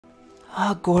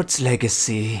Hogwarts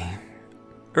Legacy.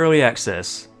 Early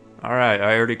access. Alright,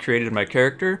 I already created my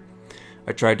character.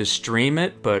 I tried to stream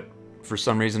it, but for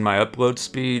some reason my upload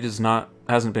speed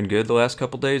hasn't been good the last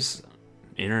couple days.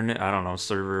 Internet, I don't know,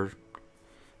 server.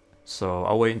 So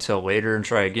I'll wait until later and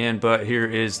try again, but here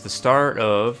is the start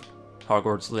of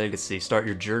Hogwarts Legacy. Start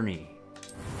your journey.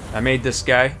 I made this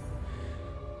guy.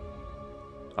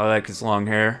 I like his long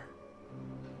hair.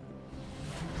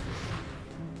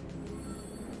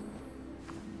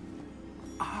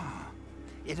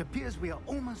 It appears we are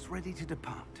almost ready to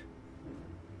depart.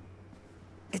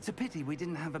 It's a pity we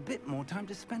didn't have a bit more time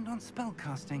to spend on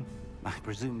spellcasting. I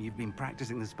presume you've been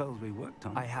practicing the spells we worked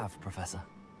on. I have, Professor.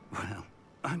 Well,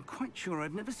 I'm quite sure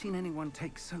I've never seen anyone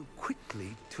take so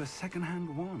quickly to a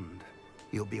second-hand wand.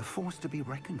 You'll be a force to be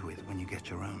reckoned with when you get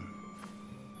your own.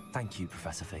 Thank you,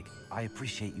 Professor Fig. I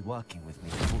appreciate you working with me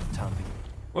before the term begins.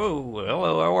 Whoa,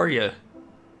 hello, how are you?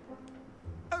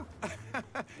 Oh,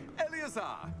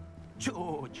 Eleazar!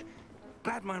 George!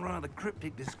 Glad my rather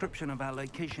cryptic description of our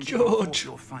location George!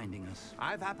 you're finding us.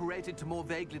 I've apparated to more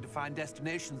vaguely defined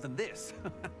destinations than this.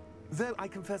 Though I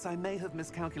confess I may have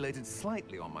miscalculated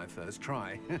slightly on my first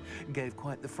try. Gave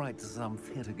quite the fright to some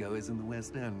theatre-goers in the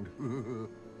West End.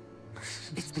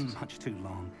 It's been much too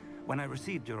long. When I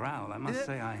received your owl, I must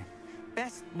say I...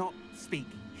 Best not speak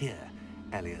here,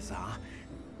 Eleazar.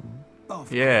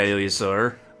 Yeah,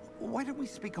 Eleazar. Why don't we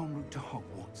speak en route to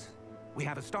Hogwarts? We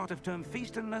have a start-of-term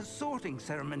feast and a sorting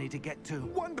ceremony to get to.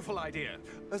 Wonderful idea.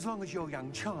 As long as your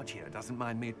young charge here doesn't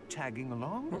mind me tagging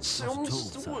along.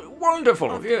 Sounds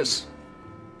wonderful, yes.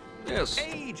 Yes.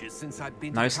 Ages since I've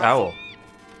been Nice to the castle. owl.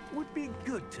 Would be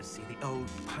good to see the old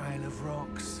pile of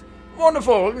rocks.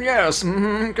 Wonderful, yes.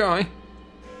 Okay.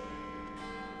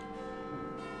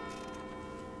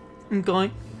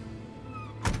 Okay.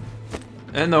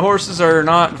 And the horses are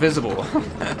not visible.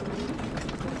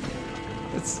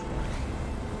 It's...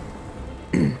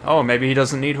 Oh, maybe he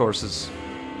doesn't need horses.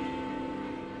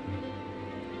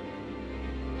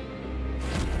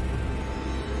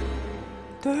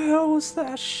 The hell was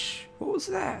that? What was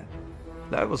that?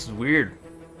 That was weird.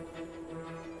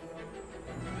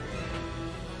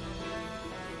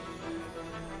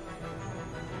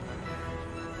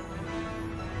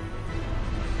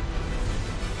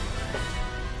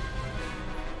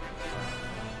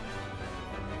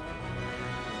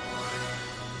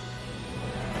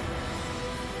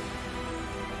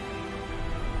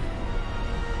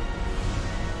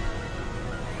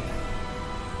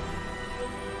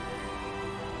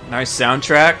 Nice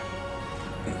soundtrack.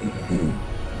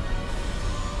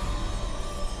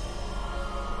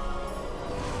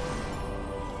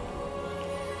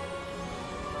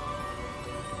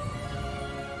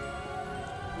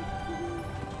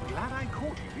 Glad I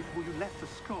caught you before you left for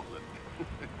Scotland.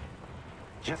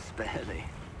 Just barely.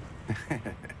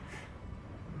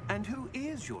 And who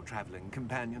is your traveling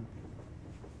companion?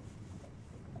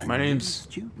 My name's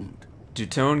Student.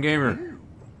 Dutone Gamer.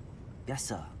 Yes,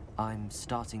 sir. I'm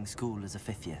starting school as a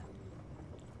 5th year.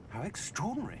 How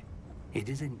extraordinary. It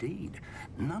is indeed.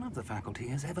 None of the faculty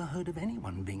has ever heard of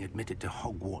anyone being admitted to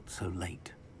Hogwarts so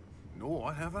late.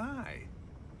 Nor have I.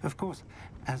 Of course,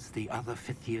 as the other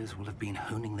 5th years will have been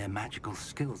honing their magical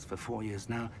skills for 4 years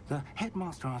now, the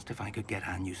headmaster asked if I could get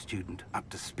our new student up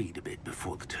to speed a bit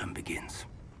before the term begins.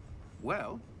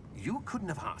 Well, you couldn't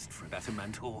have asked for a better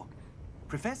mentor.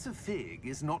 Professor Fig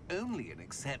is not only an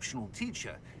exceptional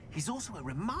teacher, he's also a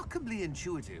remarkably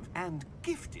intuitive and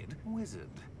gifted wizard.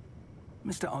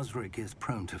 Mr. Osric is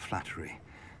prone to flattery.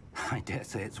 I dare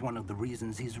say it's one of the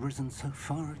reasons he's risen so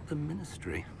far at the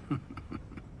ministry.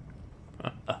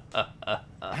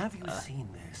 Have you seen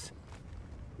this?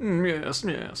 Yes,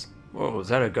 yes. Whoa, is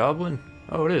that a goblin?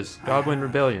 Oh, it is. Goblin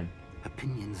Rebellion.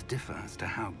 Opinions differ as to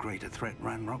how great a threat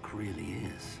Ranrock really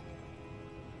is.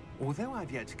 Although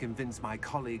I've yet to convince my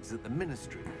colleagues at the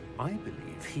ministry, I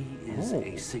believe he is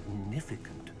a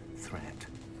significant threat.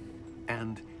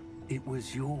 And it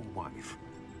was your wife,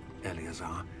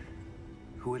 Eleazar,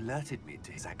 who alerted me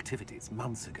to his activities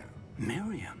months ago.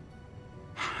 Miriam?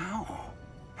 How?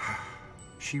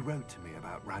 She wrote to me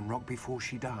about Ranrock before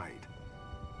she died,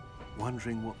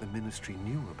 wondering what the ministry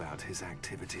knew about his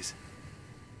activities.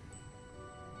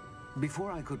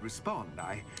 Before I could respond,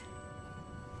 I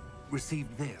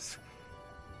received this.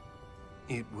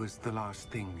 It was the last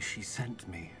thing she sent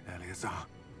me, Eleazar.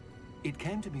 It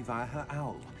came to me via her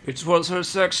owl. It was her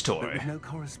sex But toy. with no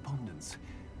correspondence.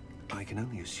 I can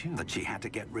only assume That she had to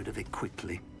get rid of it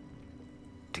quickly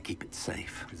to keep it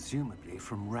safe. presumably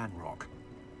from Ranrock.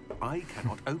 I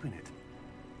cannot open it.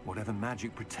 Whatever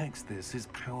magic protects this is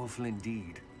powerful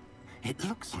indeed. It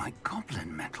looks like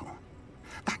goblin metal.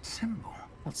 That symbol.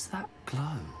 What's that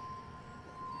glow?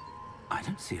 I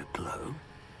don't see a glow.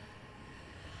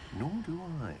 Nor do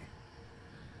I.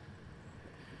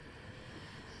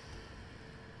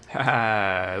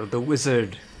 Haha, the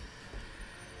wizard.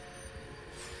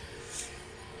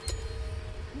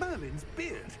 Merlin's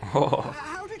beard. Oh,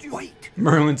 How did you... Wait!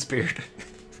 Merlin's beard.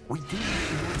 We did.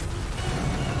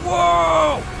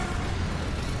 Whoa!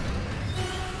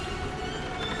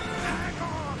 Hang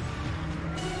on!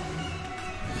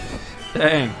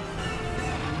 Dang.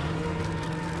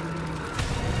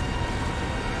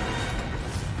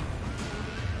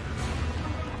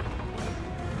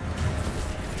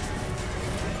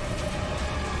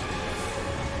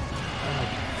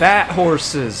 Bat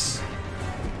horses.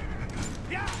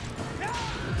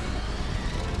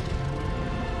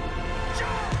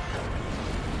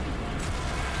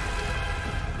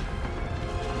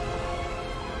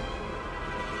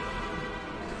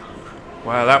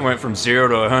 Wow, that went from 0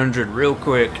 to 100 real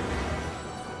quick.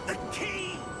 The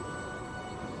key!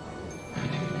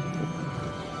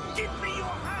 Give me your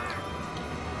hand!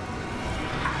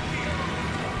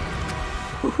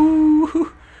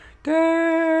 Woohoo!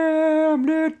 Damn,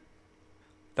 dude.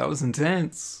 That was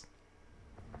intense.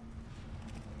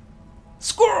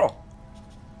 Squirrel!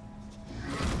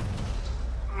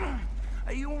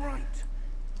 Are you alright?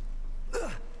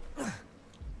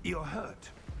 You're hurt.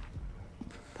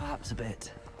 Perhaps a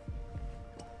bit.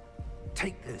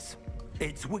 Take this.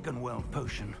 It's Wiggenweld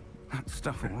potion. That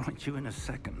stuff will right you in a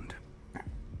second.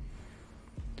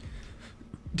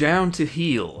 Down to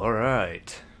heal,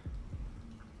 alright.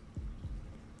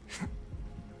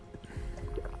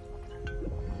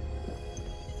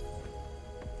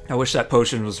 I wish that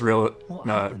potion was real, What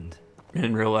not happened?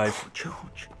 in real life. Oh,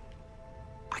 George.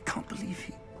 I can't believe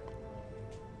he...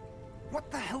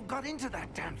 What the hell got into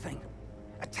that damn thing?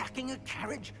 Attacking a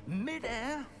carriage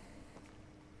mid-air?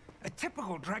 A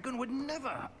typical dragon would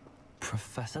never...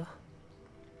 Professor?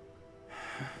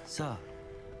 Sir,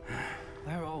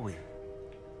 where are we?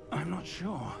 I'm not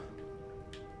sure.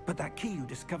 But that key you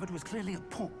discovered was clearly a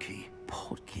port key.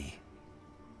 Port key?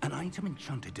 An item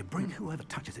enchanted to bring whoever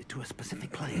touches it to a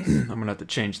specific place. I'm gonna have to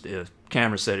change the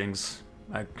camera settings,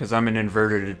 because I'm an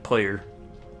inverted player.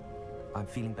 I'm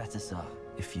feeling better, sir,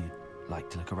 if you'd like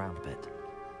to look around a bit.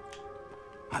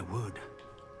 I would.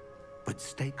 But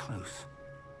stay close.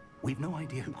 We've no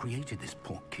idea who created this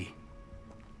port key.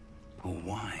 Or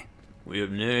why. We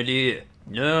have no idea.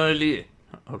 No idea.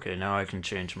 Okay, now I can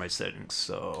change my settings,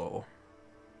 so...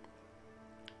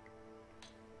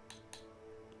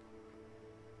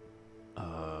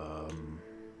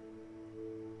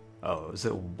 Oh, is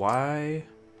it Y?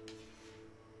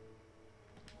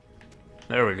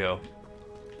 There we go.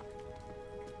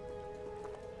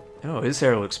 Oh, his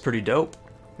hair looks pretty dope.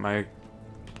 My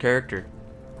character.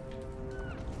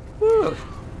 Woo.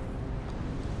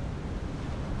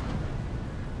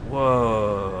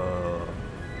 Whoa.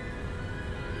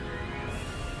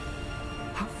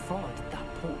 How far did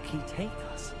that port key take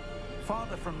us?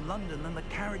 Farther from London than the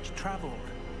carriage travelled.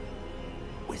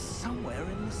 We're somewhere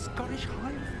in the Scottish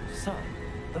Highlands. Sir,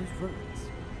 those ruins.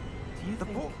 Do you The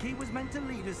think... port key was meant to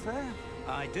lead us there?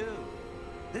 I do.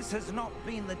 This has not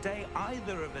been the day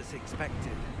either of us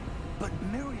expected. But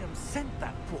Miriam sent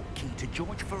that port key to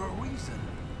George for a reason.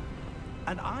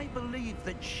 And I believe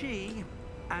that she,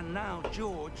 and now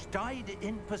George, died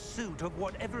in pursuit of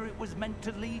whatever it was meant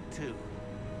to lead to.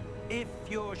 If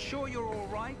you're sure you're all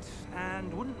right,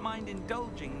 and wouldn't mind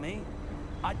indulging me,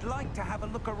 I'd like to have a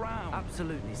look around.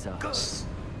 Absolutely, sir. Good.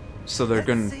 So they're Let's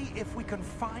gonna... see if we can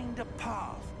find a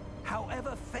path,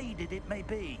 however faded it may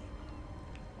be.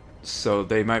 So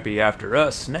they might be after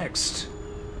us next.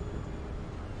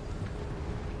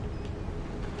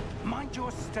 Mind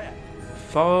your step.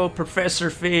 Follow Professor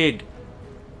Fig.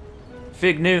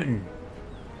 Fig Newton.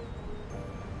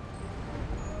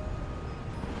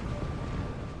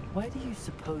 Where do you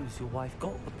suppose your wife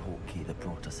got the port key that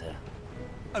brought us here?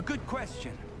 A good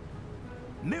question.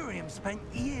 Miriam spent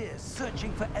years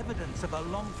searching for evidence of a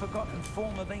long-forgotten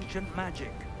form of ancient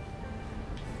magic.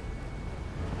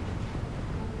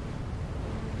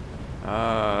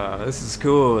 This is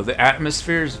cool. The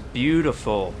atmosphere is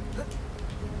beautiful.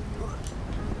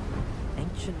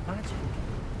 Ancient magic?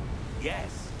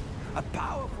 Yes, a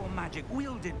powerful magic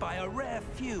wielded by a rare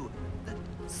few that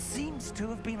seems to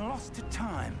have been lost to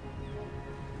time.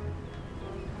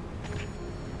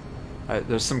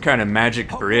 There's some kind of magic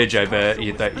bridge, I bet,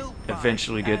 Hogwarts that was you built by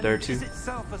eventually get there and too. is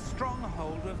itself a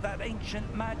stronghold of that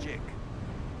ancient magic.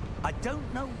 I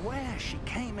don't know where she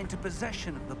came into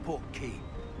possession of the port key,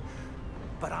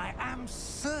 but I am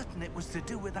certain it was to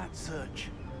do with that search.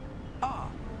 Ah,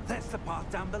 there's the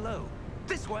path down below.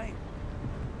 This way.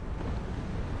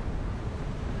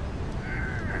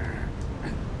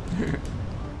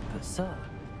 Sir,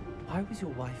 why was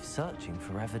your wife searching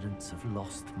for evidence of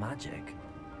lost magic?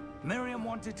 Miriam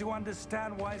wanted to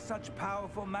understand why such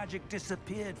powerful magic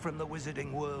disappeared from the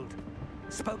wizarding world.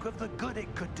 Spoke of the good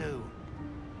it could do.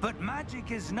 But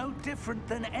magic is no different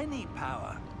than any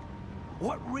power.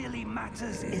 What really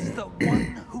matters is the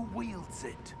one who wields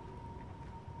it.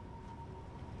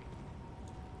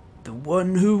 The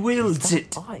one who wields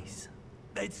it. Ice.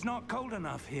 It's not cold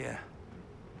enough here.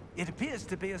 It appears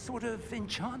to be a sort of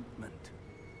enchantment.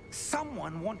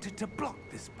 Someone wanted to block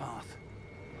this path.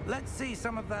 Let's see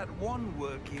some of that wand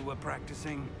work you were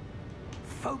practicing.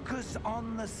 Focus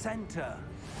on the center.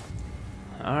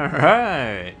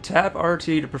 Alright. Tap RT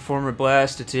to perform a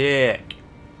blast attack.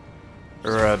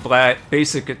 Or a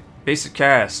basic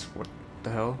cast. What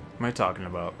the hell am I talking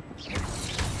about?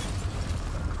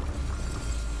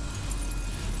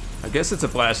 I guess it's a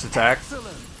blast attack.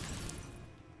 Excellent.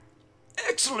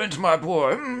 Excellent, my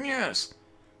boy. Yes.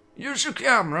 Use your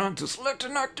camera to select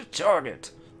an active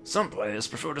target. Some players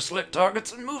prefer to select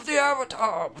targets and move the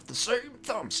avatar with the same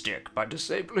thumbstick by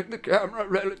disabling the camera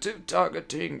relative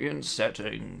targeting in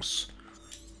settings.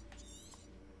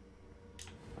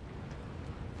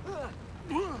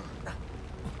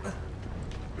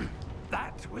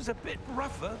 That was a bit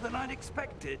rougher than I'd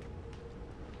expected.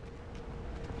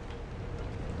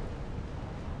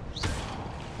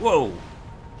 Whoa!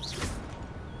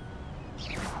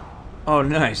 Oh,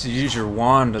 nice. You use your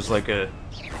wand as like a...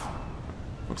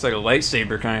 Looks like a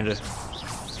lightsaber, kinda.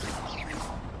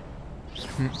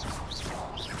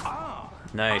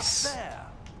 Nice.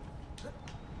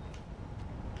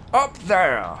 Up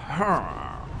there!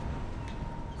 Huh.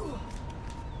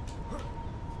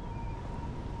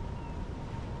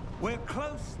 We're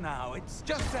close now. It's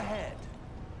just ahead.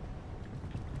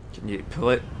 Can you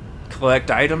collect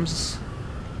items?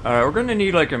 We're gonna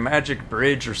need like a magic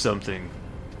bridge or something.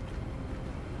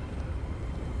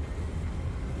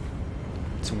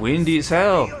 It's windy as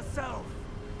hell.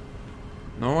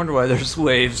 No wonder why there's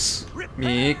waves.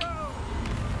 Meek.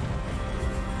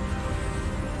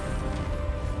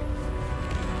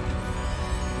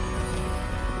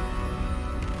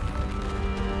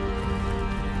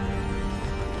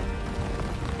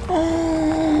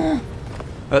 Oh,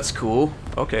 that's cool.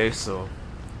 Okay, so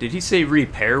did he say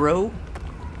reparo?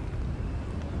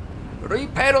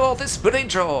 Reparo this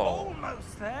bridge.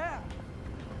 Almost there.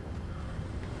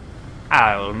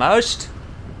 Almost.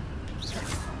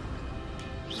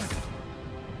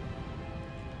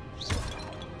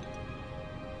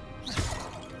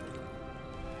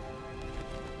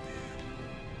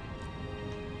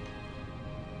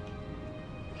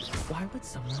 Why would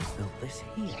someone have built this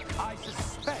here? I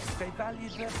suspect they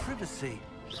valued their privacy.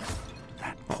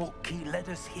 That portkey led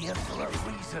us here for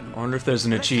a reason. I wonder if there's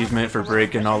an achievement for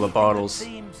breaking all the bottles.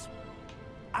 Seems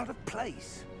out of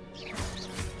place.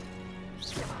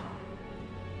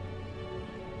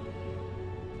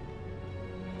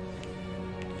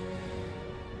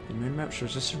 The moon map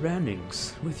shows the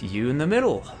surroundings, with you in the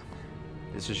middle.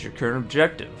 This is your current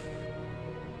objective.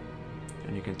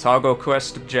 And you can toggle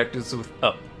quest objectives with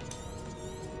up.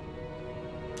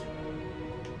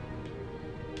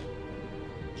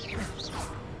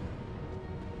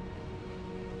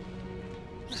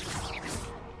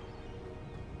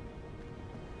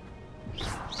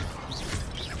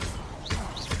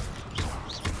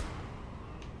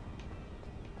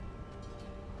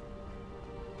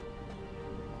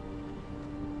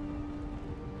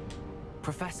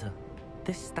 Professor,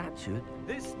 this statue...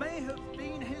 This may have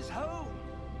been his home.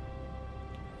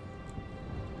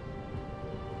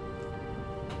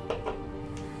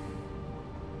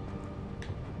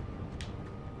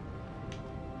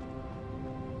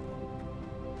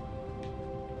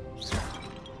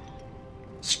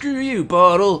 Screw you,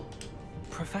 bottle!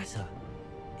 Professor,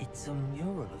 it's a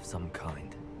mural of some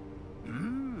kind.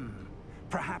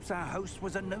 Perhaps our host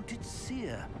was a noted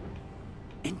seer.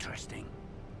 Interesting.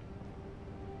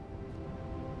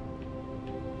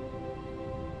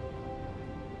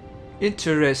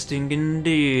 Interesting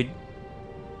indeed.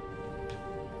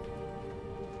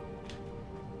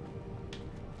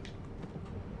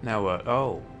 Now what?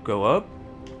 Oh, go up?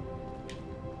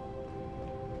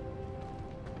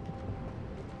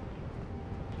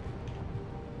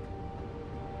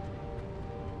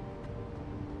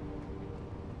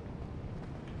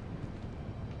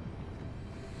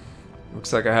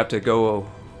 Looks like I have to go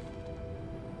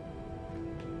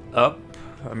up.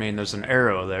 I mean, there's an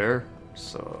arrow there,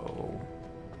 so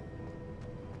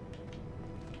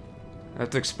I have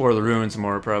to explore the ruins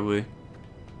more, probably.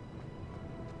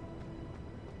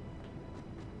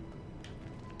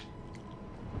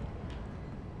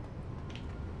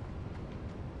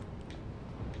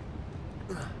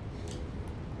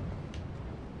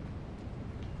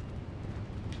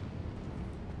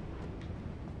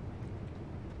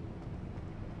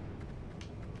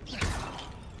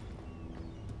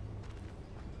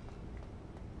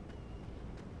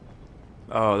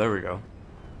 Oh, there we go.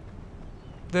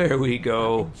 There we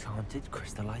go. Enchanted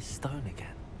crystallized stone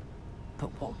again. But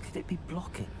what could it be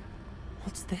blocking?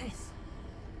 What's this?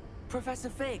 Professor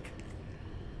Fig!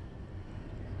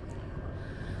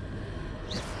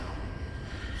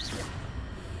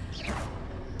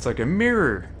 It's like a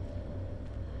mirror.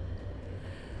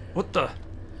 What the?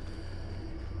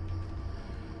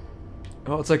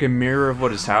 Oh, it's like a mirror of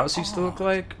what his house used to look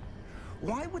like?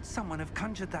 Why would someone have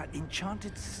conjured that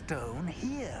enchanted stone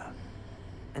here?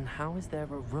 And how is there a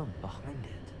room behind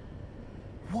it?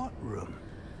 What room?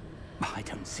 I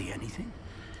don't see anything.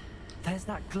 There's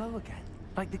that glow again,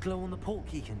 like the glow on the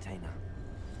portkey container.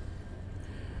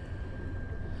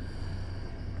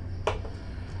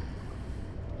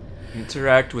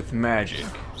 Interact with magic.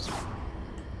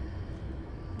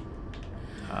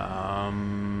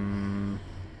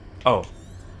 Oh.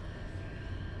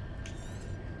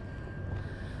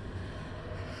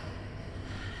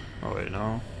 Oh wait,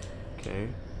 no. Okay.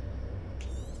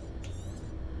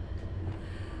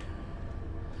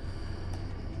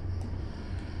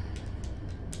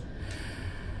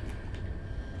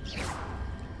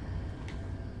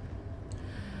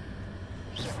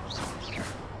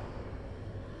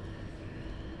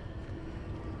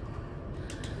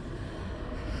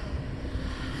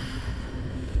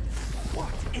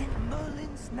 What in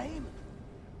Merlin's name?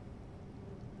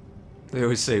 They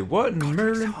always say, what in Godric's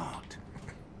Merlin? heart.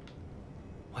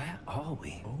 Where are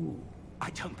we? Oh. I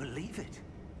don't believe it.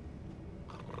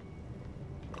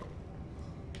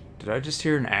 Did I just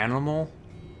hear an animal?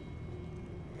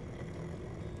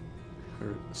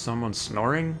 Or someone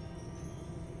snoring?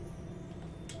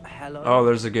 Hello? Oh,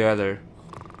 there's a guy there.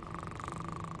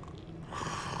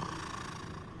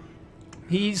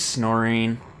 He's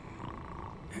snoring.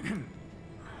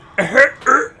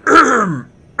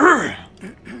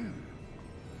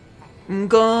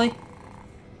 Guy.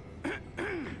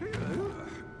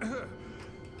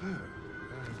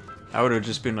 I would have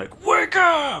just been like, wake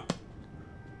up!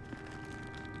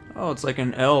 Oh, it's like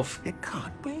an elf. It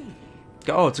can't be.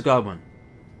 Oh, it's a goblin.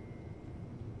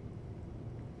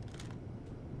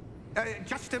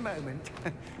 Just a moment.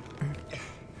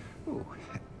 Ooh.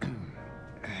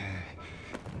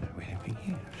 Where are we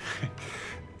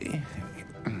here?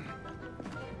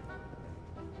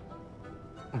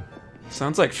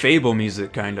 Sounds like Fable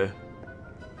music, kinda.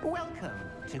 Welcome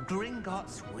to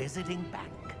Gringotts Wizarding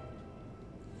Bank.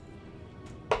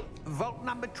 Vault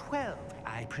number 12,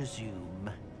 I presume.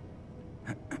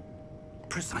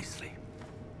 Precisely.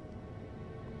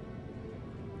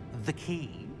 The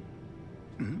key?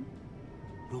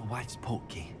 Your wife's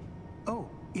portkey. Oh,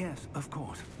 yes, of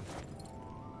course.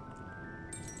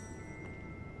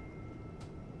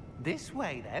 This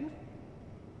way, then.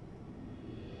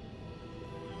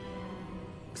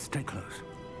 Stay close.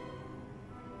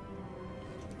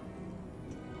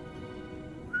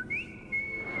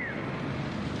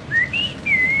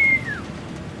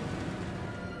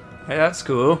 Hey, that's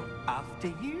cool. After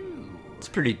you. It's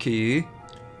pretty key.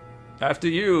 After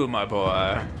you, my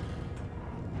boy.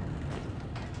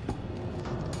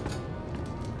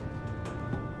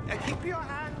 Keep your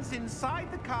hands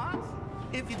inside the cart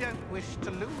if you don't wish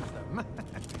to lose them.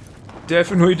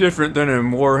 Definitely different than a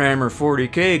Warhammer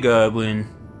 40k goblin.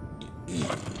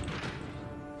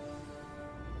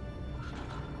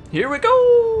 Here we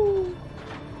go!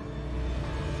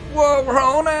 Whoa,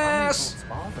 Honus!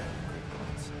 Are there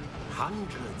Gringotts?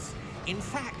 Hundreds. In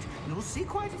fact, you'll see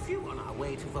quite a few on our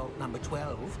way to vault number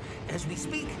 12. As we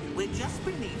speak, we're just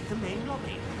beneath the main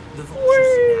lobby. The vault you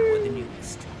see now are the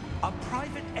newest. Are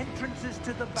private entrances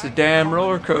to the It's a back damn common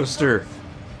roller or coaster. both?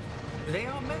 They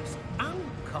are most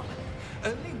uncommon.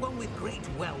 Only one with great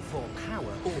wealth or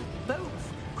power, or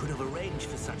both, could have arranged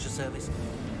for such a service.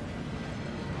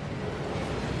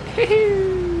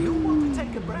 You want to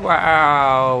take a break?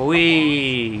 Wow,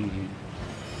 wee.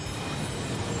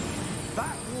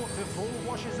 That waterfall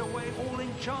washes away all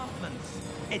enchantments.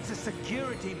 It's a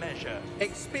security measure.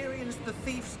 Experienced the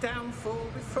thief's downfall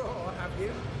before, have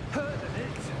you? Heard of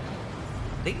it?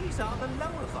 These are the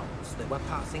lower vaults that we're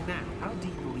passing now. How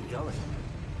deep are we going?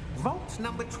 Vault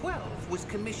number 12 was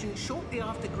commissioned shortly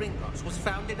after Gringotts was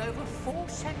founded over 4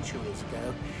 centuries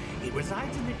ago. It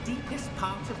resides in the deepest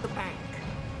part of the bank.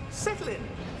 Settle in.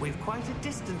 We've quite a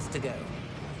distance to go.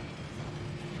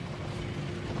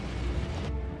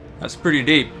 That's pretty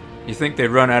deep. You think they'd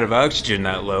run out of oxygen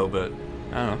that low, but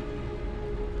I don't know.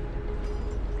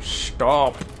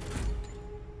 Stop.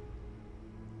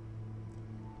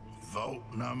 Vault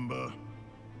number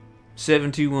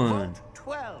 71. Vault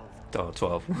 12. Oh,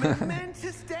 12.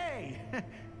 Momentous day.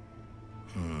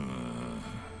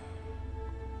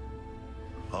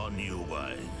 on your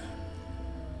way.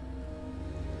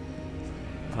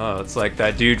 Oh, it's like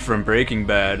that dude from Breaking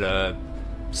Bad,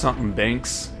 something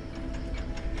Banks.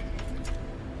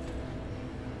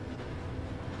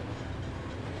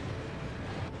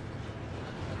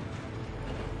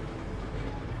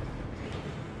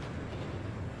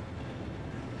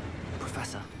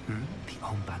 Professor, the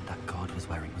armband that guard was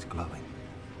wearing was glowing.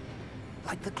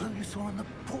 Like the glow you saw on the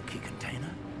porky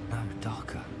container? No,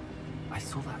 darker. I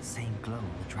saw that same glow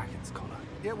on the dragon's collar.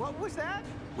 Yeah, what was that?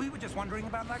 We were just wondering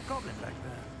about that goblin back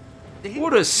there.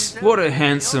 What a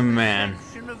handsome man.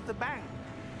 Section of the bank.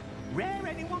 Rare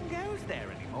anyone goes there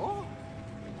anymore.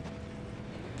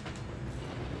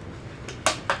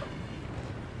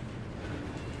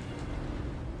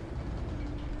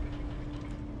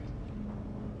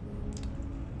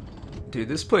 Dude,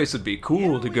 this place would be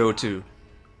cool to go to.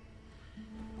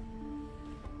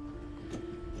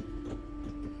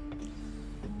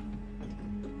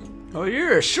 Oh,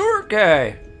 you're a short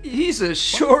guy. He's a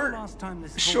short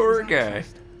guy.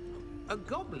 A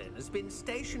goblin has been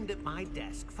stationed at my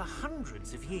desk for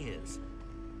hundreds of years.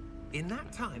 In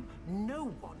that time, no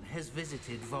one has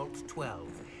visited Vault 12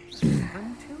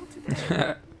 until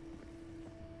today.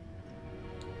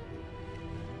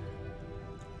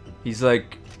 He's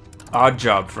like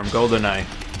Oddjob from GoldenEye.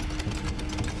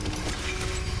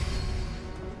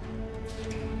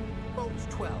 Vault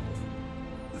 12.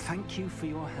 Thank you for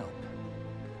your help.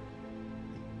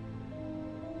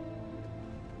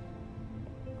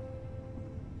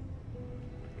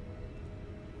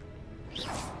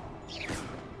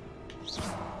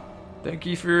 Thank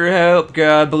you for your help,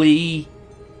 Gobbly.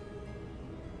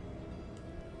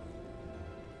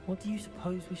 What do you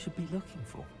suppose we should be looking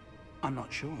for? I'm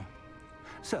not sure.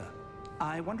 Sir,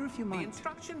 I wonder if you The might...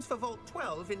 instructions for Vault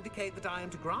 12 indicate that I am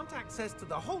to grant access to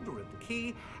the holder of the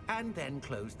key and then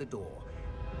close the door.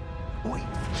 Wait.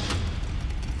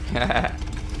 Best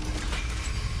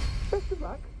of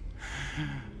luck.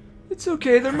 It's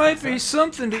okay, there might be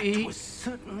something to That eat. was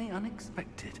certainly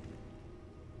unexpected.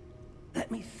 Let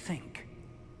me think.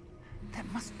 There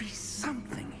must be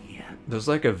something here. There's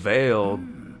like a veil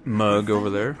mug over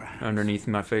there underneath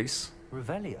my face.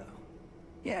 Revelio.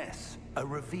 Yes, a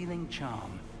revealing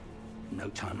charm. No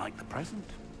time like the present.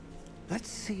 Let's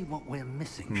see what we're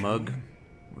missing. shall Mug,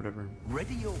 we? whatever.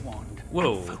 Ready your wand.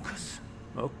 Whoa. And focus.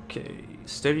 Okay,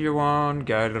 steady your wand,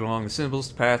 guide it along the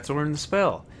symbol's path to learn the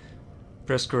spell.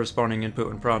 Press corresponding input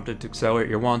when prompted to accelerate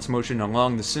your wand's motion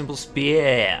along the symbol's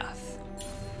path.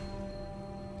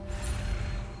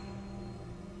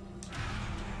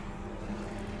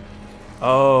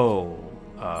 Oh,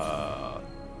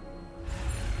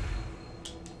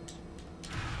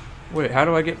 wait, how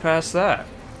do I get past that?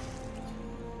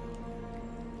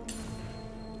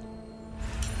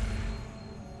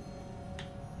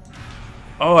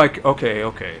 Oh,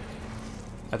 okay.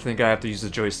 I think I have to use the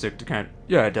joystick to kind of...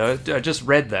 Yeah, I just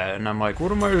read that, and I'm like,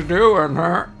 what am I doing,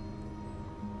 huh?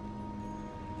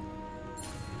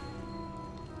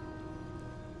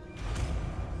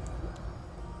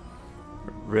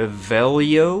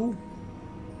 Revelio?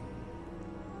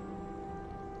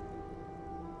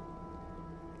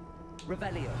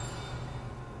 Revelio.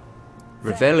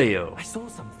 Revelio. I saw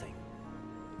something.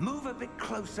 Move a bit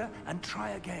closer and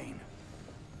try again.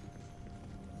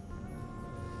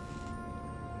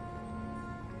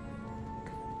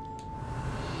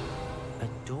 A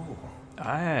door.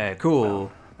 Ah,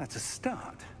 cool. That's a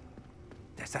start.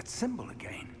 There's that symbol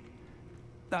again.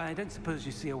 I don't suppose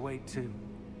you see a way to...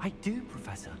 I do,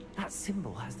 Professor. That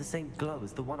symbol has the same glow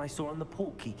as the one I saw on the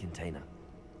port key container.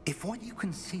 If what you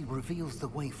can see reveals the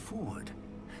way forward,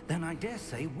 then I dare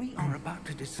say we are about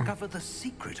to discover the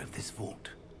secret of this vault.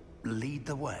 Lead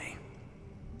the way.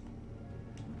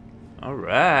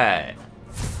 Alright.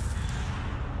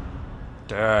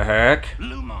 The heck?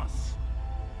 Lumos!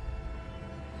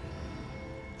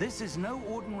 This is no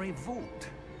ordinary vault.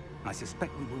 I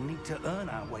suspect we will need to earn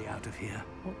our way out of here.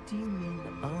 What do you mean,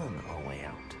 earn our way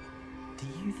out? Do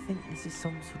you think this is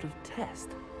some sort of test?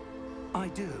 I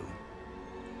do.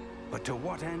 But to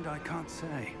what end, I can't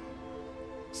say.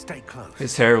 Stay close.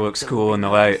 His hair looks There cool will in be the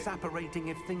no light. Separating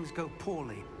if things go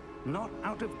poorly. Not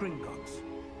out of Gringotts.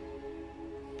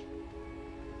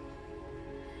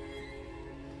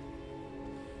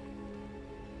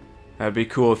 That'd be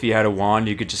cool if you had a wand,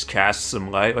 you could just cast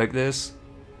some light like this.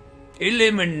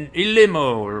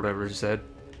 Illimo, or whatever it said.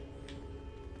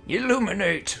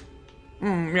 Illuminate.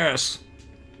 Yes.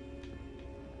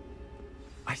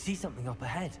 I see something up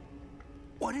ahead.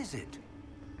 What is it?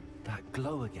 That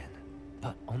glow again,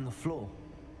 but on the floor.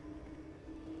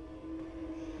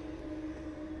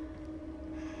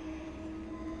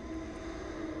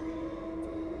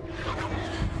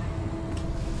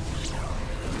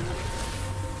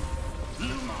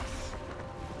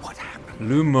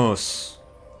 Lumos.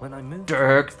 When I moved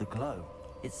Dirk. towards the glow,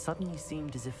 it suddenly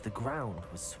seemed as if the ground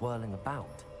was swirling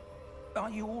about. Are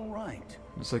you all right?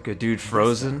 It's like a dude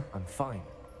frozen. I'm fine.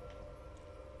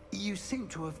 You seem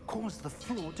to have caused the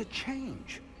floor to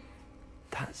change.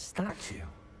 That statue.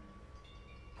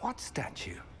 What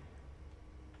statue?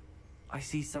 I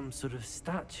see some sort of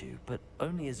statue, but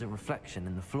only as a reflection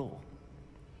in the floor.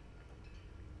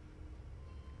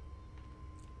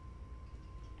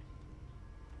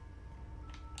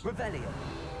 Revelio.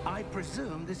 I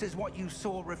presume this is what you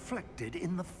saw reflected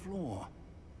in the floor.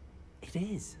 It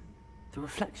is. The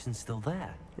reflection's still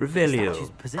there. Revelio. The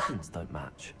statue's positions don't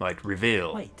match. Like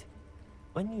reveal. Wait.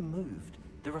 When you moved,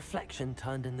 the reflection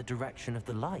turned in the direction of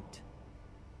the light.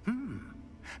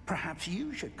 Perhaps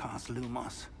you should cast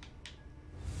Lumos.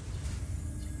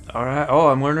 Alright, oh,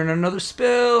 I'm learning another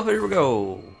spell. Here we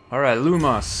go. Alright,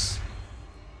 Lumos.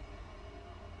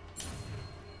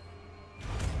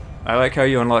 I like how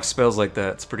you unlock spells like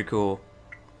that. It's pretty cool.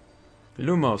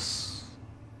 Lumos.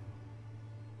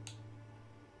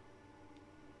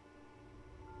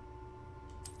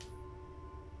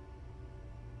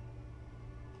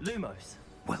 Lumos.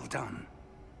 Well done.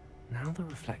 Now the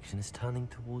reflection is turning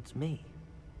towards me.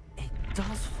 It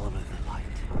does follow the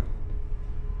light.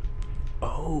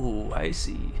 Oh, I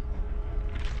see.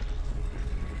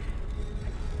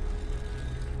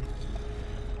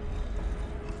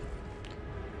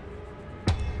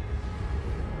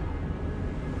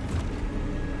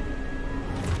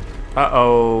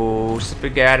 Uh-oh,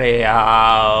 spaghetti.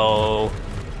 Oh.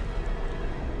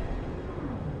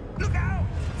 Look out!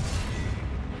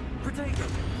 Potato.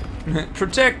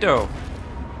 Protecto.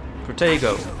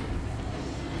 Protego.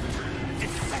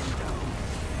 Defendo.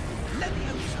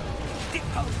 Levioso.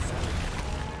 Deposo.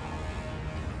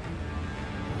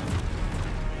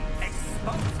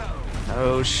 Exposo.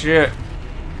 Oh shit.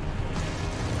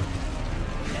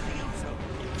 Levioso.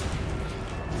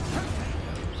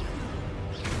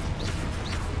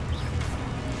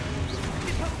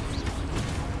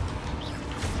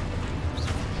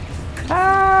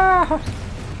 Ah!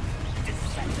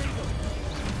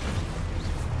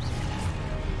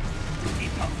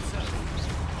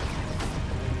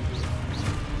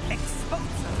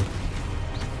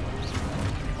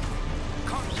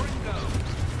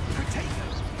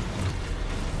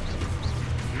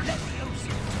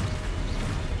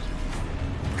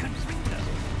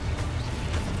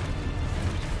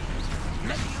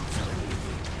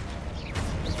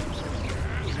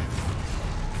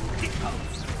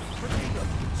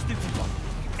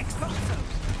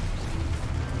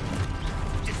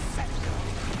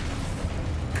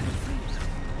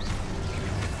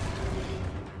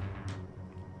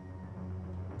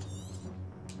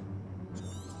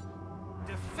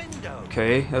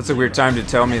 Okay, that's a weird time to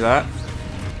tell me that.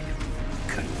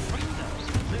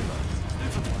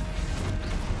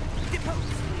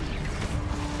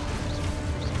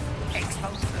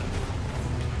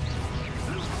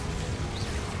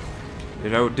 You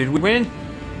know, did we win?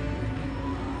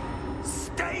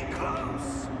 Stay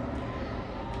close.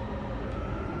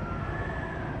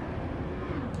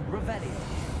 Revelio.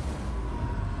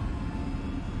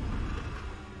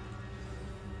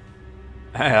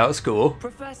 Hey, that was cool.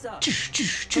 Professor!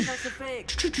 Professor Fig!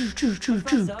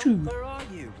 Professor, where are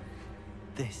you?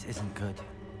 This isn't good.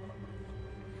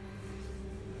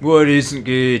 What isn't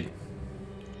good?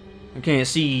 I can't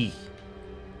see.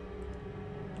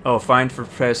 Oh, find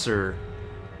Professor.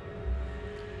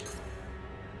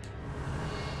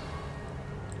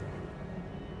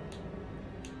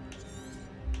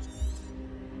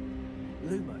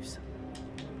 Lumos.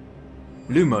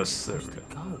 Lumos. There we go.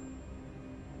 Go.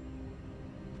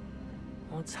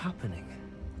 What's happening?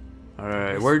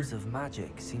 Alright, Wisps of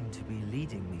magic seem to be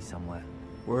leading me somewhere.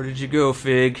 where did you go,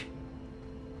 Fig?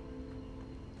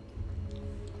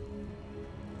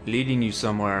 Leading you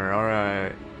somewhere,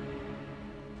 alright.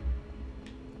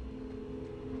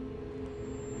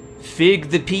 Fig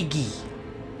the piggy.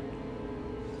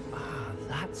 Ah,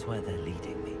 that's where they're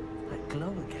leading me. That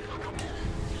glow again.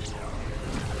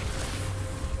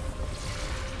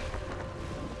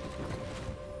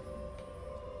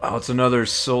 Oh, it's another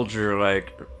soldier,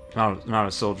 like, not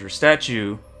a soldier,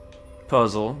 statue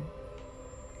puzzle.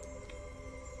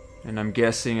 And I'm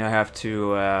guessing I have to,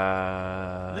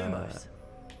 Lumos.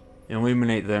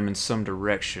 illuminate them in some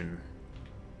direction.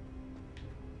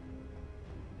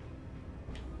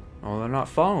 Oh, they're not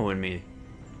following me.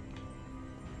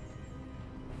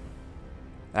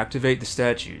 Activate the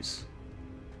statues.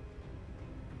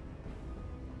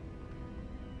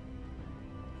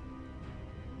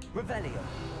 Revelio.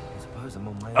 I suppose I'm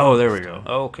on my own. Oh, there we this go. time.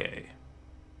 Okay.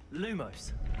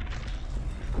 Lumos.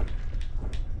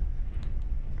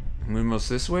 Lumos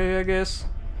this way, I guess?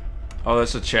 Oh,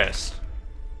 that's a chest.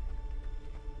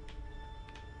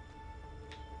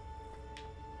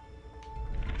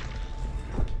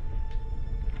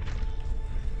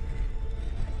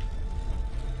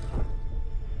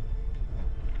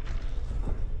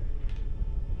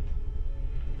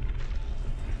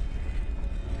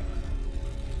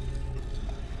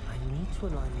 I need to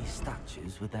align these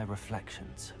statues with their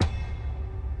reflections.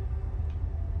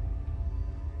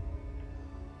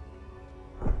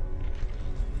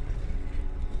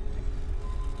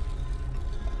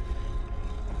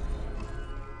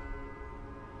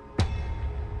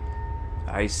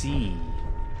 I see.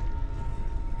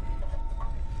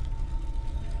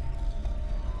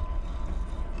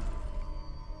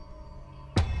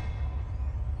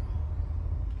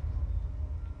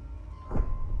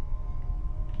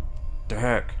 The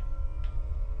heck?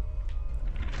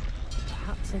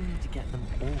 Perhaps I need to get them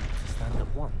all to stand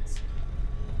at once.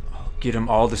 Get them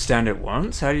all to stand at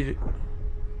once? How do you...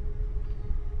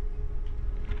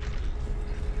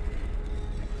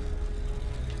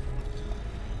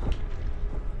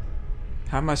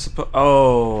 How am I supposed...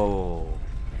 Oh.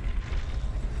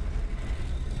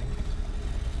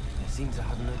 It seems I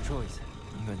have no choice.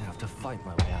 I'm going to have to fight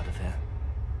my way out of here.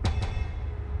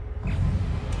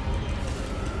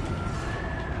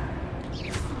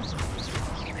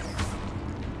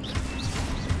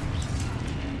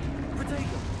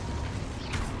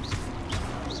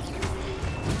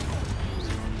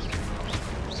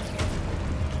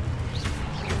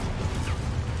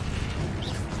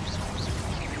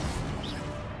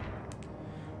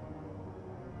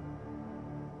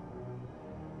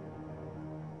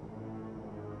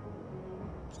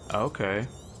 Okay.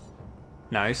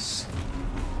 Nice.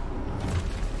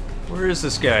 Where is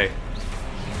this guy?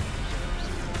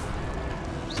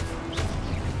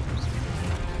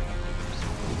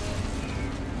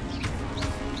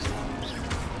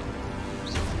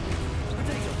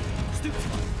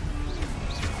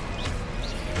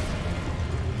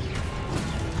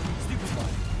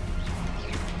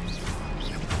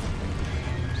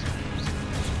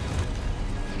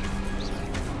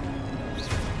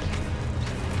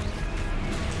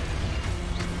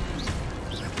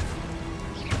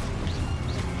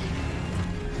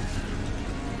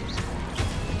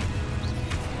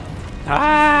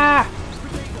 Ah!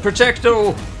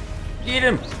 Protecto! Get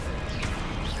him!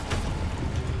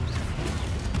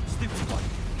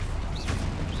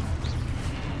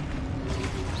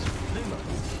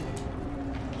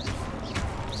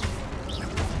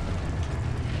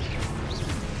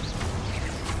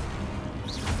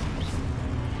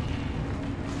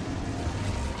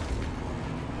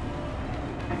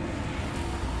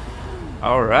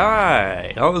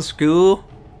 Alright, that was cool.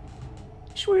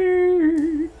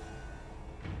 Sweet.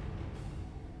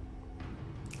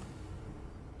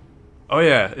 Oh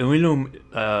yeah, Illumos.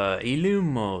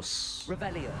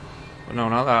 Revelio. Oh, no,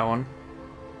 not that one.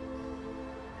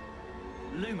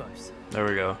 Lumos. There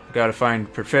we go. Gotta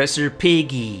find Professor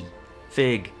Piggy.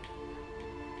 Fig.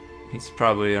 He's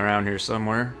probably around here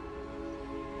somewhere.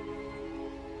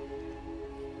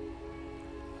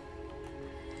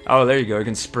 Oh, there you go. You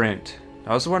can sprint.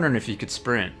 I was wondering if you could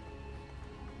sprint.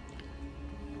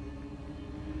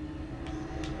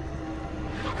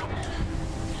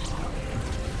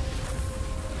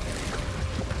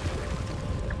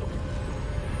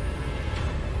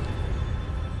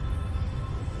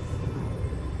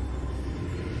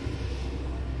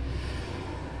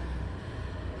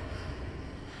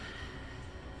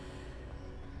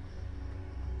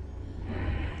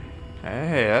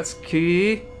 Hey, that's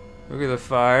key. Look at the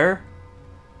fire.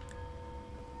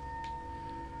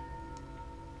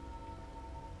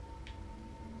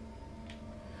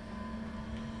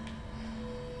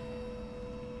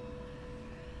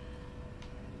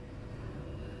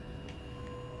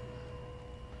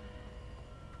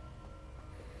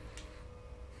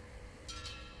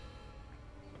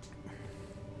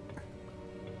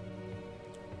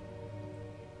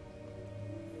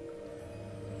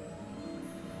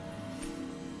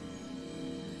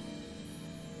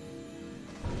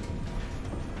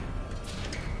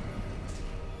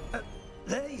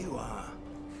 There you are.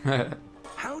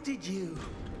 How did you...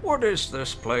 What is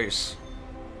this place?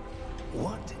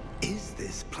 What is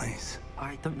this place?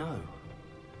 I don't know.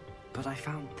 But I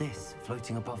found this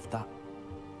floating above that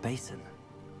basin.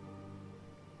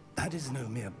 That is no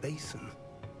mere basin.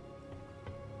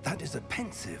 That is a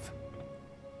pensive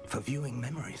for viewing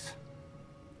memories.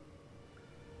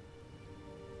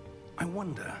 I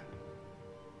wonder...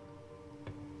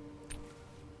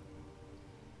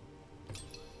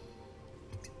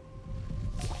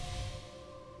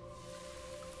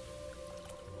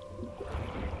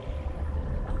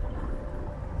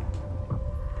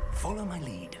 Follow my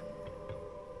lead.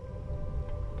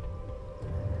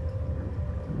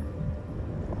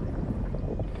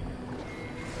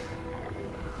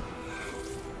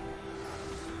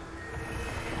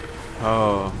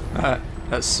 Oh,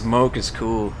 that smoke is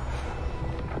cool.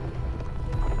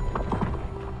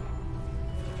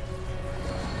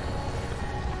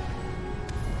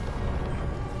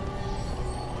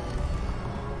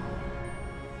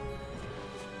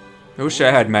 I wish I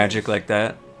had magic like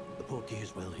that. The portkey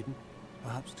is well hidden.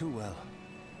 Perhaps too well.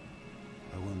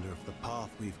 I wonder if the path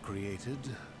we've created...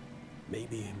 May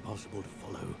be impossible to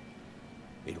follow.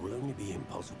 It will only be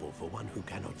impossible for one who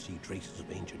cannot see traces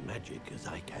of ancient magic as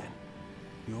I can.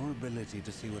 Your ability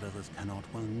to see what others cannot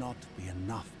will not be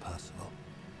enough, Percival.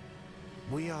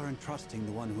 We are entrusting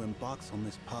the one who embarks on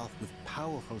this path with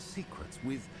powerful secrets,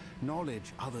 with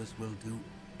knowledge others will do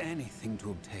anything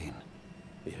to obtain.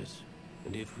 Yes,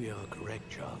 and if we are correct,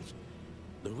 Charles,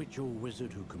 the witch or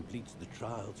wizard who completes the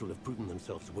trials will have proven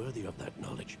themselves worthy of that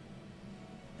knowledge,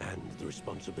 and the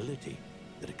responsibility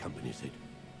that accompanies it.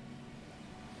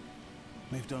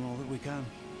 We've done all that we can.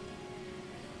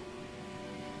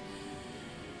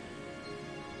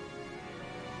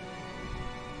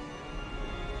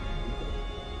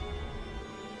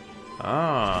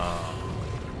 Ah.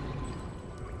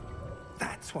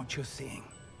 That's what you're seeing.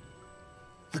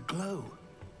 The glow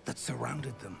that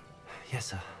surrounded them. Yes,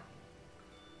 sir.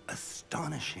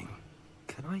 Astonishing.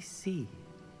 Can I see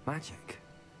magic?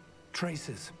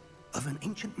 Traces of an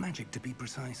ancient magic, to be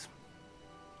precise.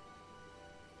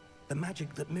 The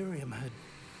magic that Miriam had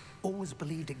always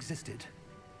believed existed,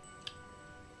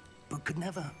 but could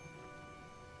never.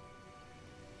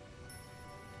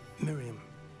 Miriam,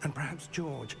 and perhaps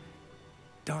George,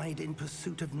 died in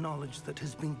pursuit of knowledge that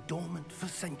has been dormant for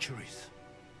centuries.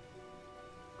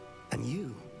 And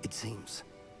you, it seems,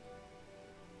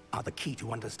 are the key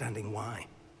to understanding why.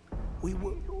 We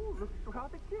were... It all looks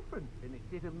rather different than it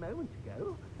did a moment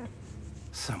ago.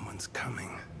 Someone's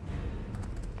coming.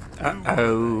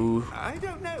 Uh-oh. I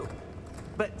don't know.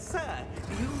 But, sir,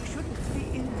 you shouldn't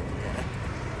be in here.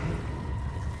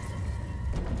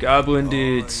 Goblin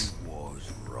dudes. I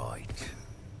was right.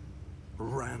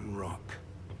 Ranrock.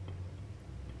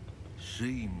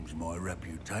 Seems my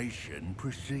reputation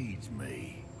precedes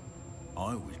me.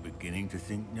 I was beginning to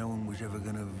think no one was ever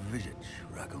going to visit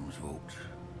Rackham's vault.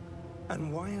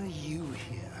 And why are you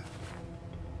here?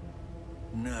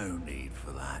 No need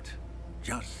for that.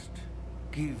 Just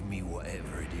give me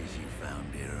whatever it is you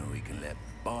found here and we can let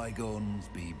bygones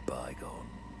be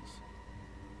bygones.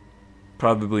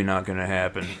 Probably not gonna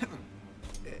happen.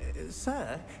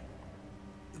 Sir,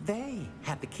 they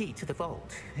have the key to the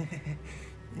vault.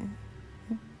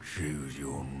 Choose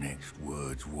your next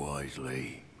words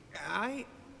wisely. I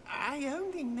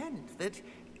only meant that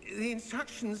the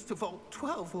instructions to Vault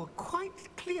 12 were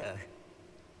quite clear.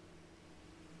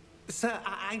 Sir,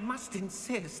 I must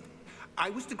insist. I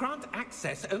was to grant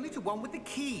access only to one with the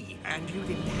key, and you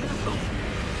didn't have them.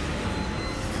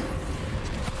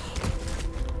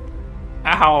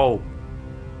 Ow!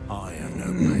 I have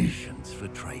no patience for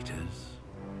traitors.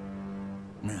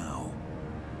 Now,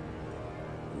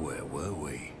 where were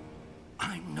we?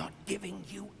 I'm not giving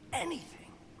you anything.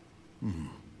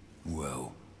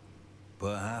 Well,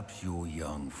 perhaps your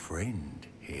young friend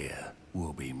here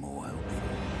will be more helpful.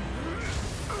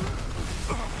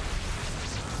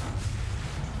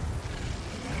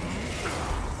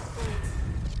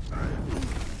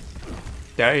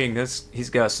 Dang, he's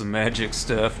got some magic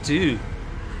stuff too.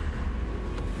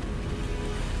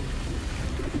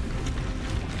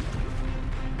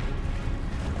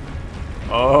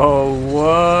 Oh,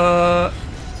 what?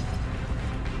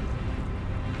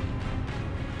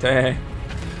 Dang.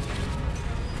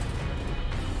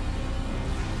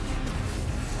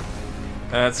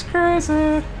 That's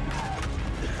crazy.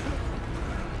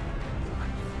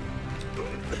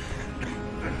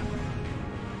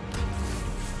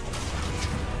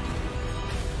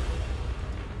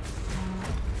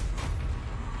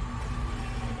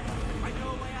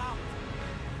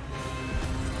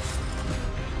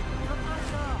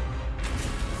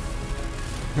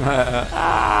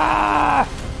 Ah!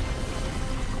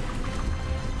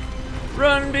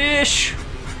 Run, bish!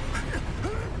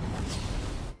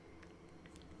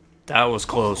 That was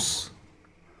close.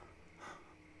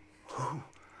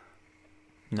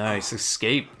 Nice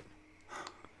escape.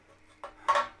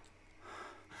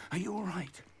 Are you all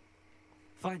right?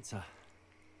 Fine, sir.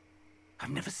 I've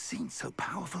never seen so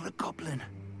powerful a goblin.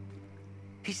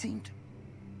 He seemed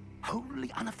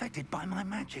wholly unaffected by my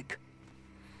magic.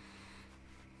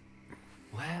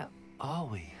 Where are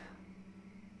we?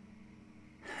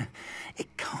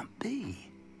 It can't be.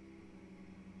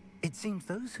 It seems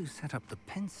those who set up the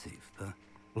pensive, the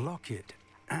locket,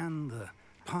 and the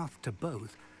path to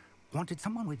both wanted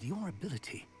someone with your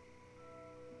ability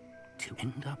to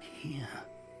end up here.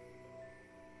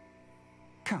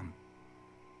 Come.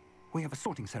 We have a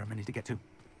sorting ceremony to get to.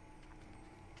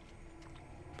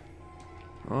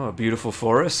 Oh, a beautiful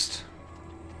forest.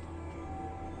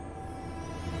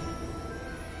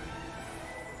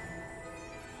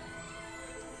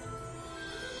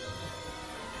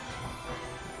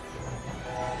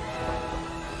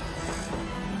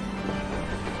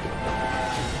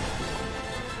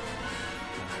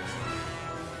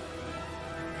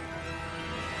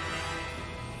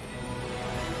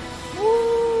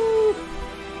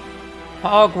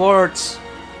 Hogwarts!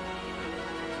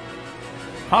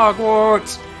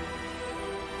 Hogwarts!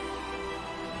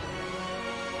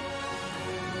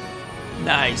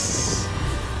 Nice!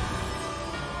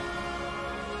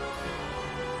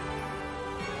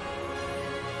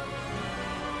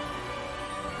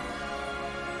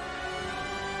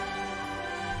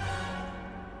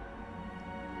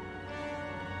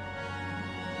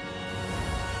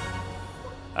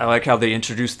 I like how they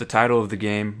introduced the title of the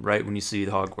game right when you see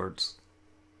the Hogwarts.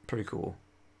 Pretty cool.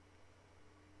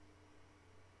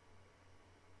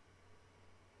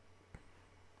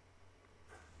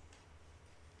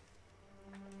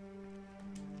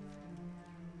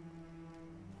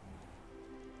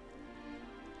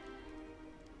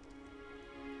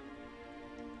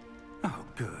 Oh,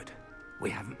 good. We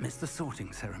haven't missed the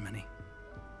sorting ceremony.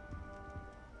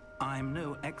 I'm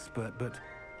no expert, but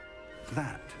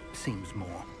that seems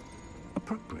more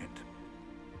appropriate.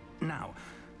 Now,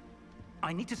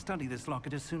 I need to study this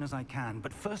locket as soon as I can,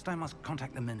 but first I must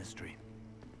contact the Ministry.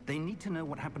 They need to know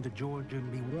what happened to George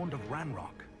and be warned of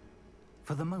Ranrock.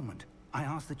 For the moment, I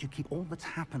ask that you keep all that's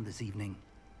happened this evening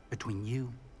between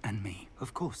you and me.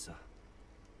 Of course, sir.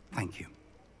 Thank you.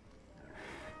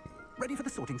 Ready for the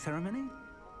sorting ceremony?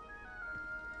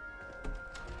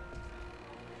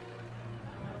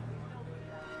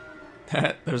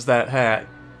 There's that hat.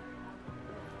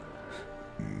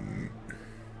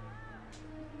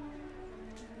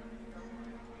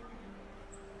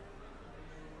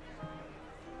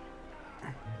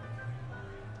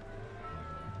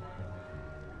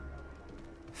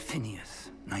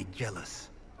 Phineas, Nigellus,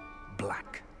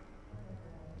 Black.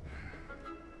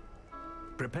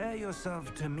 Prepare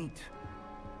yourself to meet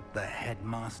the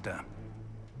headmaster.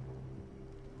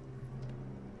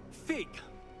 Fig,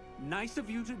 nice of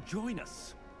you to join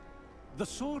us. The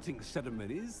sorting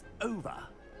ceremony's over.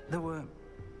 There were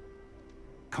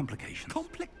complications.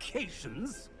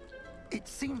 Complications? It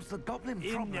seems the goblin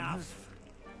problem has... Enough.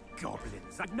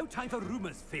 Goblins. I've no time for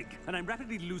rumors, Fig, and I'm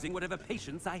rapidly losing whatever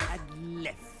patience I had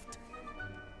left.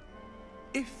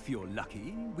 If you're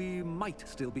lucky, we might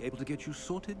still be able to get you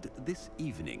sorted this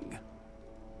evening.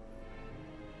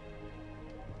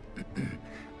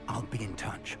 I'll be in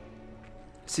touch.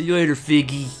 See you later,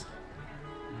 Figgy.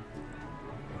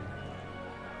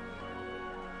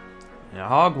 Yeah,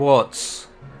 Hogwarts.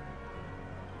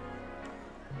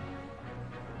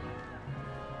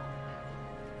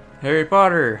 Harry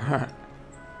Potter.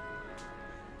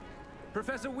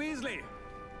 Professor Weasley,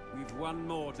 we've one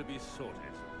more to be sorted.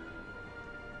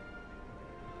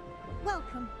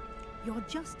 Welcome. You're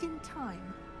just in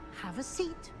time. Have a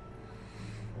seat.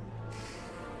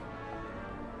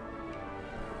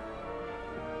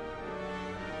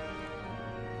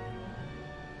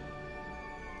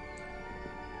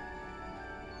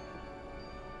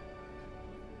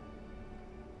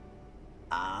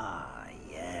 Ah,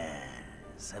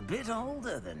 yes. A bit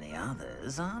older than the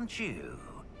others, aren't you?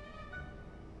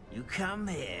 You come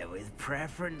here with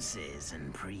preferences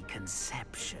and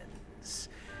preconceptions.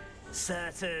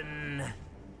 Certain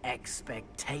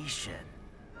expectations.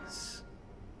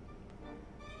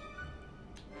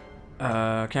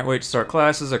 Can't wait to start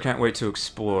classes. I can't wait to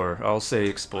explore. I'll say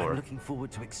explore. I'm looking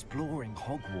forward to exploring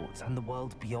Hogwarts and the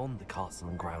world beyond the castle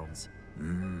and grounds.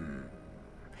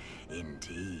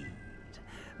 Indeed.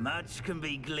 Much can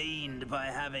be gleaned by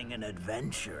having an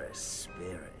adventurous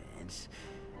spirit.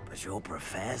 But your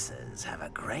professors have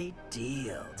a great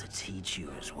deal to teach you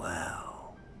as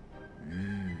well.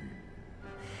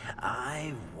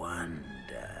 I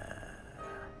wonder...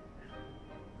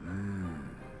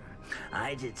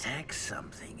 I detect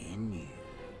something in you.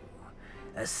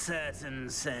 A certain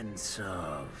sense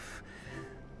of...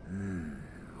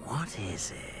 what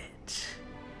is it?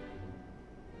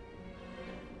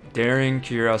 Daring,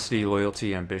 curiosity,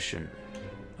 loyalty, ambition.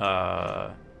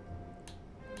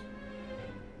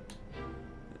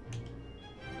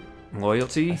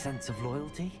 Loyalty? A sense of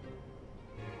loyalty?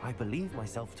 I believe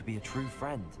myself to be a true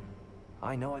friend.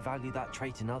 I know I value that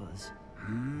trait in others.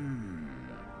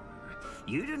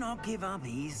 You do not give up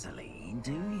easily,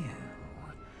 do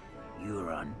you? You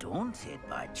are undaunted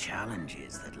by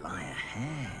challenges that lie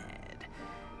ahead.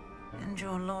 And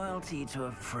your loyalty to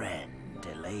a friend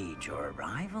delayed your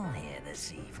arrival here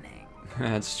this evening.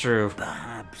 That's true.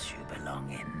 Perhaps you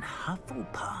belong in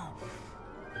Hufflepuff.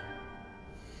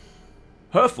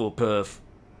 Hufflepuff.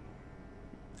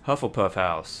 Hufflepuff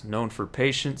House, known for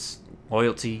patience,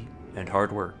 loyalty, and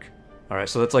hard work. Alright,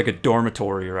 so that's like a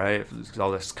dormitory, right?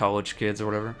 All this college kids or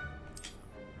whatever.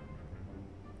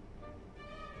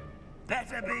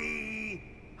 Better be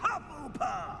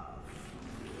Hufflepuff!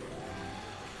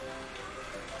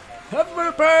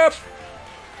 Hufflepuff!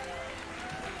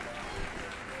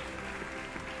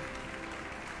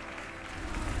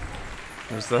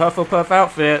 There's the Hufflepuff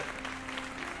outfit.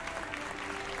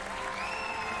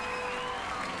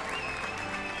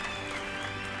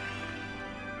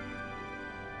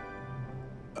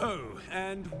 Oh,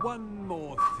 and one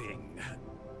more thing.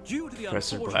 Due to the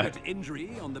Professor unfortunate Black.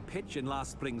 injury on the pitch in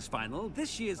last spring's final,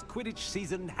 this year's Quidditch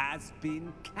season has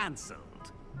been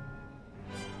cancelled.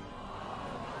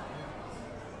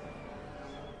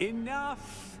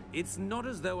 Enough! It's not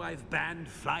as though I've banned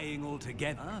flying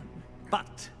altogether,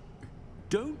 but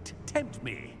don't tempt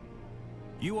me.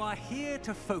 You are here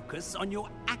to focus on your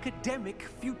academic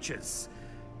futures.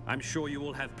 I'm sure you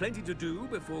will have plenty to do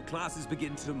before classes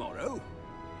begin tomorrow.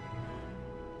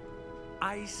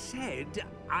 I said,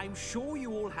 I'm sure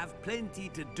you all have plenty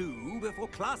to do before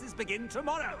classes begin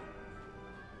tomorrow.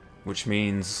 Which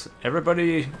means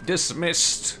everybody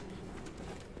dismissed.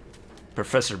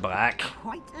 Professor Black.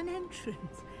 Quite an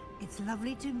entrance. It's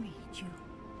lovely to meet you.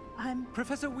 I'm...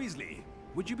 Professor Weasley,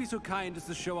 would you be so kind as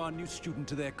to show our new student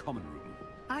to their common room?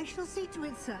 I shall see to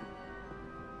it, sir.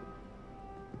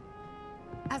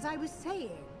 As I was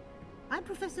saying, I'm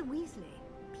Professor Weasley.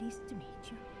 Pleased to meet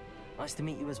you. Nice to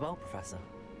meet you as well, Professor.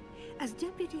 As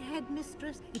Deputy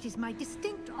Headmistress, it is my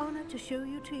distinct honor to show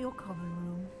you to your common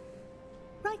room.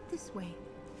 Right this way.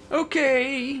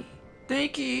 Okay.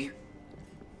 Thank you.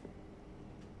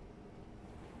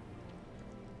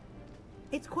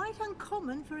 It's quite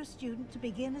uncommon for a student to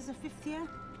begin as a fifth year.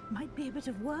 Might be a bit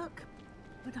of work,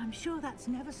 but I'm sure that's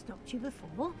never stopped you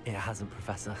before. It hasn't,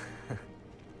 Professor.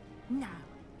 Now,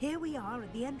 here we are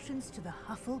at the entrance to the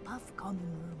Hufflepuff Common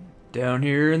Room. Down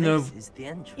here in This the is the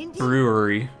entrance. Indeed.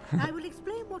 brewery. I will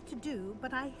explain what to do,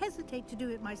 but I hesitate to do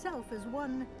it myself as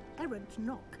one errant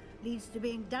knock leads to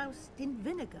being doused in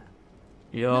vinegar.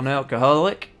 You an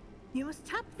alcoholic? You must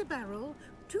tap the barrel,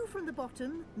 2 from the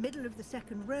bottom, middle of the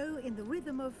second row, in the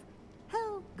rhythm of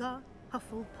Helga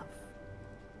Hufflepuff.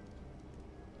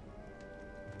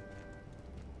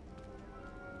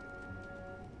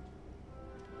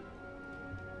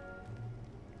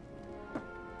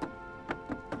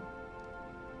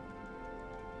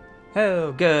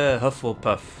 Helga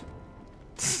Hufflepuff.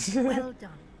 Well done.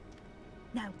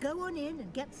 Now go on in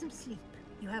and get some sleep.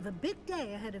 You have a big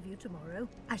day ahead of you tomorrow.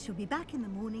 I shall be back in the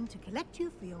morning to collect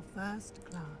you for your first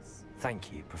class.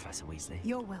 Thank you, Professor Weasley.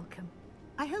 You're welcome.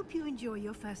 I hope you enjoy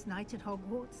your first night at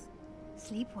Hogwarts.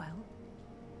 Sleep well.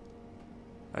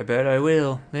 I bet I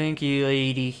will. Thank you,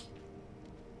 lady.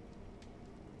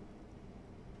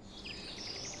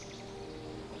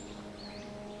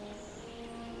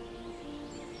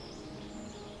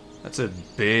 That's a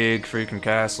big freaking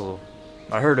castle.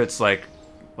 I heard it's like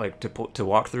to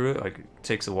walk through it, like it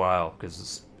takes a while because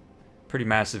it's pretty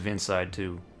massive inside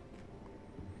too.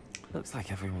 Looks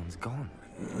like everyone's gone.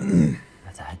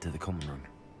 Let's head to the common room.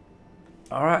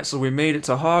 All right, so we made it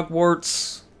to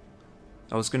Hogwarts.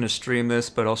 I was gonna stream this,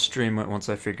 but I'll stream it once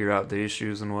I figure out the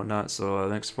issues and whatnot. So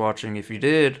thanks for watching. If you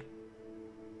did,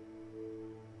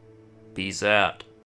 peace out.